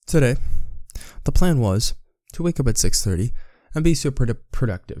Today, the plan was to wake up at 6:30 and be super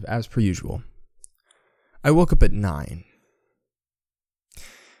productive, as per usual. I woke up at 9.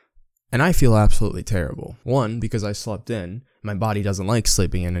 And I feel absolutely terrible. 1, because I slept in. My body doesn't like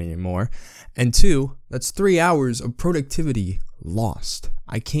sleeping in anymore. And 2, that's 3 hours of productivity lost.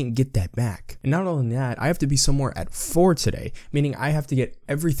 I can't get that back. And not only that, I have to be somewhere at 4 today, meaning I have to get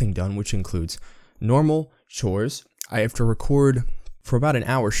everything done, which includes normal chores. I have to record for about an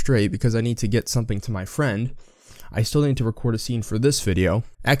hour straight because I need to get something to my friend. I still need to record a scene for this video.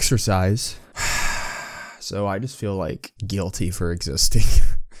 Exercise. So I just feel like guilty for existing.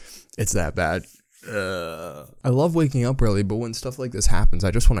 It's that bad. I love waking up early, but when stuff like this happens,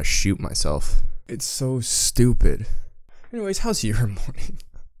 I just want to shoot myself. It's so stupid. Anyways, how's your morning?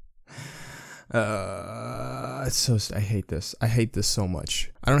 I hate this. I hate this so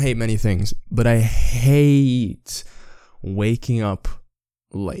much. I don't hate many things, but I hate waking up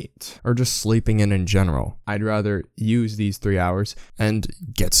late or just sleeping in general. I'd rather use these 3 hours and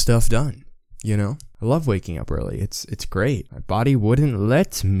get stuff done. You know, I love waking up early. It's great. My body wouldn't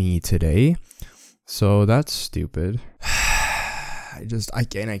let me today, so that's stupid.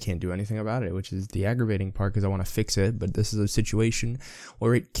 I can't do anything about it, which is the aggravating part because I want to fix it, but this is a situation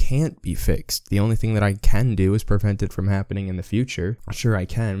where it can't be fixed. The only thing that I can do is prevent it from happening in the future. Sure, I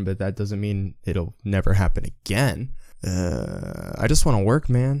can, but that doesn't mean it'll never happen again. I just want to work,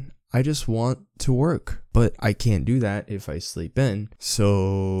 man. I just want to work, but I can't do that if I sleep in.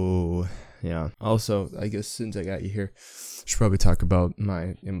 So yeah. Also, I guess since I got you here, I should probably talk about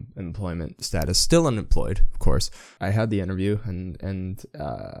my employment status. Still unemployed, of course. I had the interview, and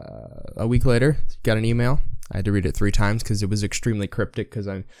a week later, got an email. I had to read it 3 times because it was extremely cryptic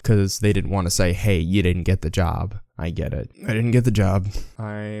because they didn't want to say, hey, you didn't get the job. I get it. I didn't get the job.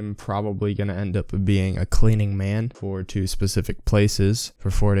 I'm probably going to end up being a cleaning man for 2 specific places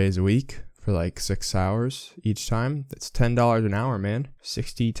for 4 days a week. For like 6 hours each time. That's $10 an hour, man.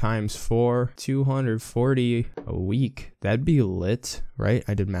 60 times 4, 240 a week. That'd be lit, right?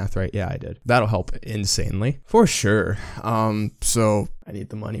 I did math right. Yeah, I did. That'll help insanely. For sure. So I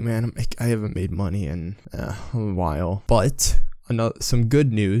need the money, man. I haven't made money in a while. But some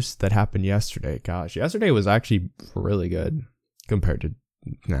good news that happened yesterday. Gosh, yesterday was actually really good compared to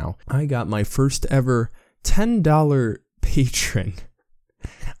now. I got my first ever $10 patron.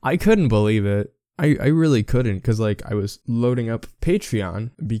 I couldn't believe it. I really couldn't because like I was loading up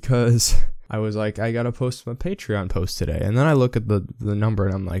Patreon because I was like, I gotta post my Patreon post today. And then I look at the number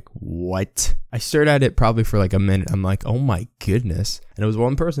and I'm like, what? I stared at it probably for like a minute. I'm like, oh my goodness. And it was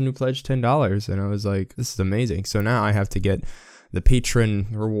one person who pledged $10 and I was like, this is amazing. So now I have to get the patron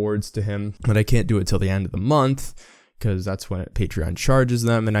rewards to him, but I can't do it till the end of the month because that's when Patreon charges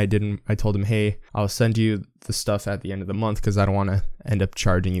them. And I told him, hey, I'll send you the stuff at the end of the month because I don't want to end up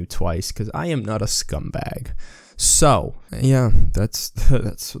charging you twice because I am not a scumbag. So, yeah, that's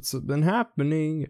what's been happening.